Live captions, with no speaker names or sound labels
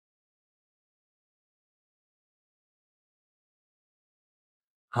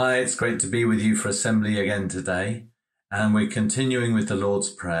Hi, it's great to be with you for Assembly again today. And we're continuing with the Lord's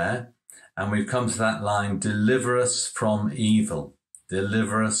Prayer. And we've come to that line, deliver us from evil.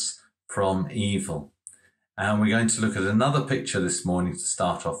 Deliver us from evil. And we're going to look at another picture this morning to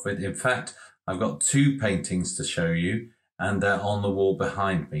start off with. In fact, I've got two paintings to show you, and they're on the wall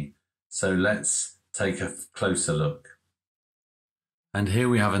behind me. So let's take a closer look. And here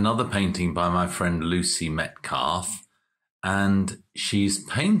we have another painting by my friend Lucy Metcalf. And she's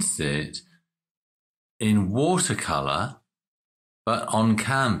painted it in watercolour, but on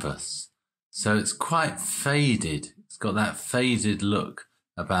canvas. So it's quite faded. It's got that faded look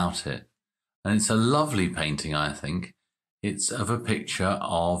about it. And it's a lovely painting, I think. It's of a picture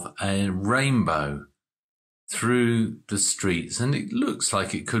of a rainbow through the streets. And it looks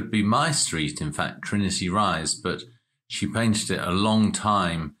like it could be my street, in fact, Trinity Rise, but she painted it a long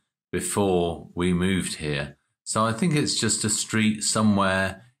time before we moved here. So I think it's just a street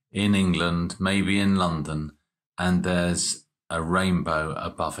somewhere in England, maybe in London, and there's a rainbow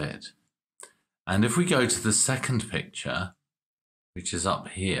above it. And if we go to the second picture, which is up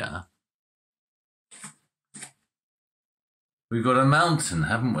here, we've got a mountain,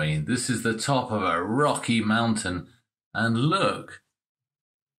 haven't we? This is the top of a rocky mountain. And look,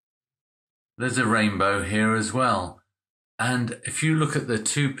 there's a rainbow here as well. And if you look at the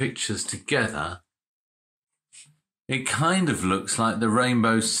two pictures together, it kind of looks like the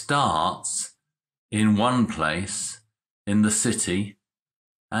rainbow starts in one place in the city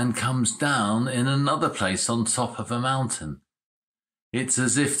and comes down in another place on top of a mountain. It's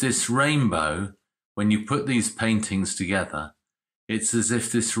as if this rainbow, when you put these paintings together, it's as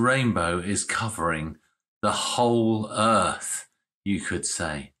if this rainbow is covering the whole earth, you could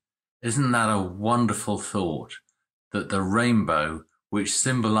say. Isn't that a wonderful thought? That the rainbow, which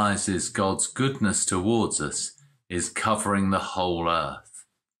symbolizes God's goodness towards us, is covering the whole earth.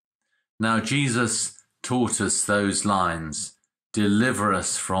 Now, Jesus taught us those lines, deliver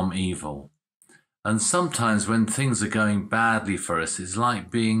us from evil. And sometimes when things are going badly for us, it's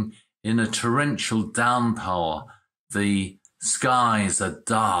like being in a torrential downpour. The skies are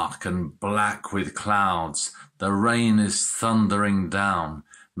dark and black with clouds. The rain is thundering down.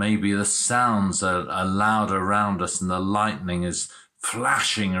 Maybe the sounds are loud around us and the lightning is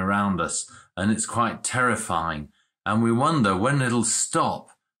flashing around us, and it's quite terrifying. And we wonder when it'll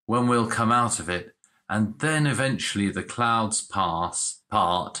stop, when we'll come out of it. And then eventually the clouds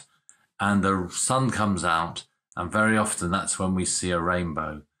part and the sun comes out. And very often that's when we see a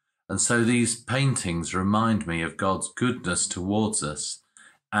rainbow. And so these paintings remind me of God's goodness towards us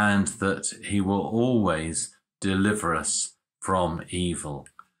and that he will always deliver us from evil.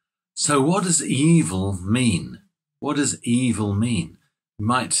 So what does evil mean? What does evil mean? You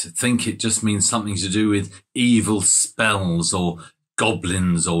might think it just means something to do with evil spells or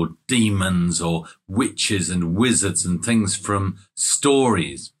goblins or demons or witches and wizards and things from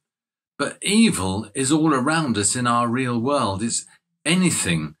stories. But evil is all around us in our real world. It's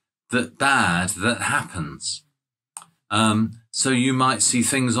anything bad that happens. So you might see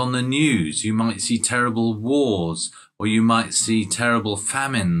things on the news. You might see terrible wars, or you might see terrible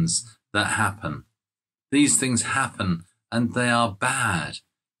famines that happen. These things happen and they are bad.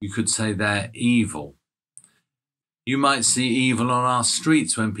 You could say they're evil. You might see evil on our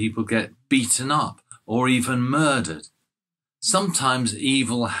streets when people get beaten up or even murdered. Sometimes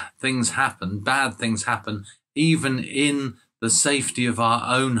evil things happen, bad things happen, even in the safety of our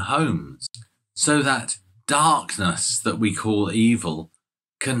own homes. So that darkness that we call evil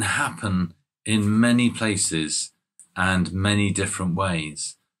can happen in many places and many different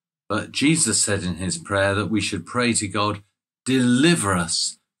ways. But Jesus said in his prayer that we should pray to God, deliver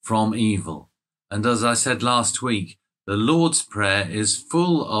us from evil. And as I said last week, the Lord's Prayer is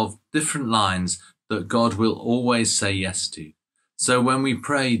full of different lines that God will always say yes to. So when we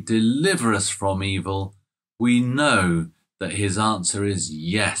pray, deliver us from evil, we know that his answer is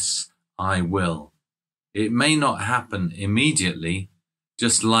yes, I will. It may not happen immediately,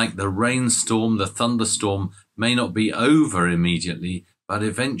 just like the rainstorm, the thunderstorm may not be over immediately, but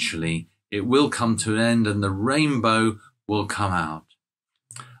eventually it will come to an end and the rainbow will come out.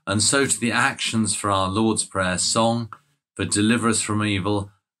 And so to the actions for our Lord's Prayer song, for deliver us from evil,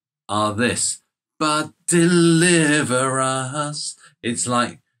 are this, but deliver us. It's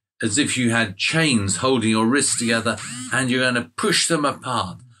like as if you had chains holding your wrists together and you're going to push them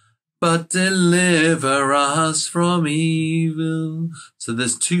apart. But deliver us from evil. So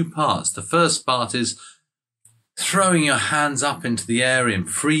there's two parts. The first part is throwing your hands up into the air in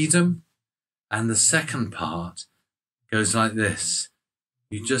freedom. And the second part goes like this.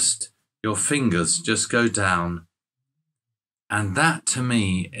 Your fingers just go down And that to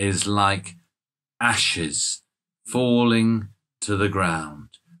me is like ashes falling to the ground.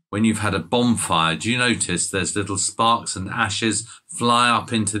 When you've had a bonfire, do you notice there's little sparks and ashes fly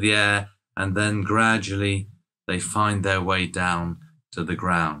up into the air, and then gradually they find their way down to the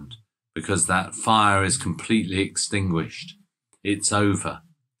ground because that fire is completely extinguished. It's over.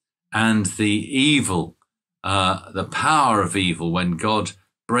 And the evil, the power of evil, when God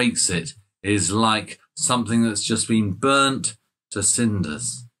breaks it, is like something that's just been burnt to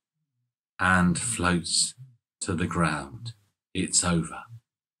cinders and floats to the ground. It's over.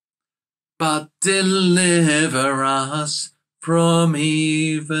 But deliver us from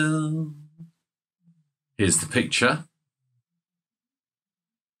evil. Here's the picture.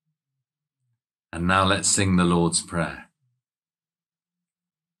 And now let's sing the Lord's Prayer.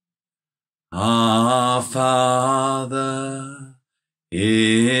 Our Father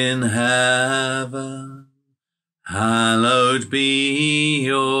in heaven, hallowed be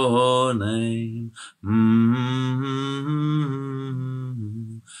your name.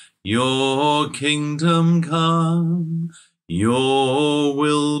 Your kingdom come, your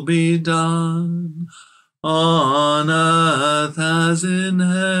will be done, on earth as in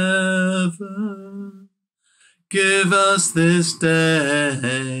heaven. Give us this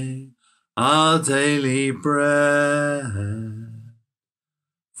day our daily bread.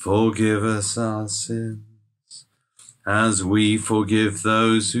 Forgive us our sins, as we forgive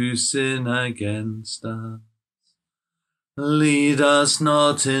those who sin against us. Lead us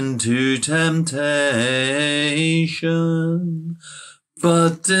not into temptation,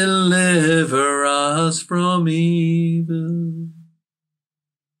 but deliver us from evil.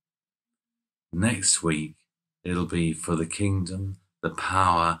 Next week, it'll be for the kingdom, the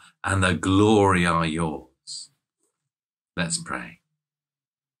power, and the glory are yours. Let's pray.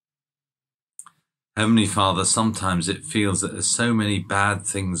 Heavenly Father, sometimes it feels that there's so many bad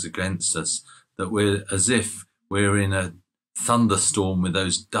things against us that we're as if we're in a thunderstorm with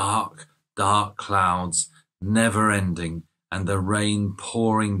those dark, dark clouds, never ending, and the rain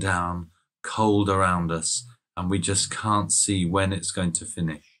pouring down cold around us, and we just can't see when it's going to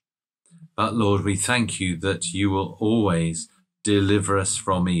finish. But Lord, we thank you that you will always deliver us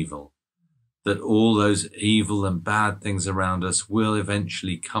from evil, that all those evil and bad things around us will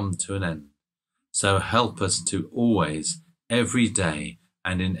eventually come to an end. So help us to always, every day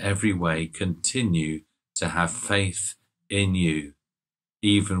and in every way, continue to have faith in you,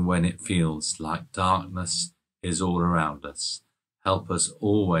 even when it feels like darkness is all around us. Help us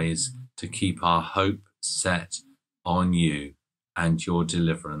always to keep our hope set on you and your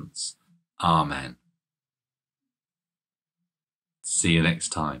deliverance. Amen. See you next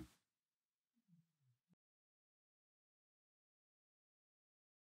time.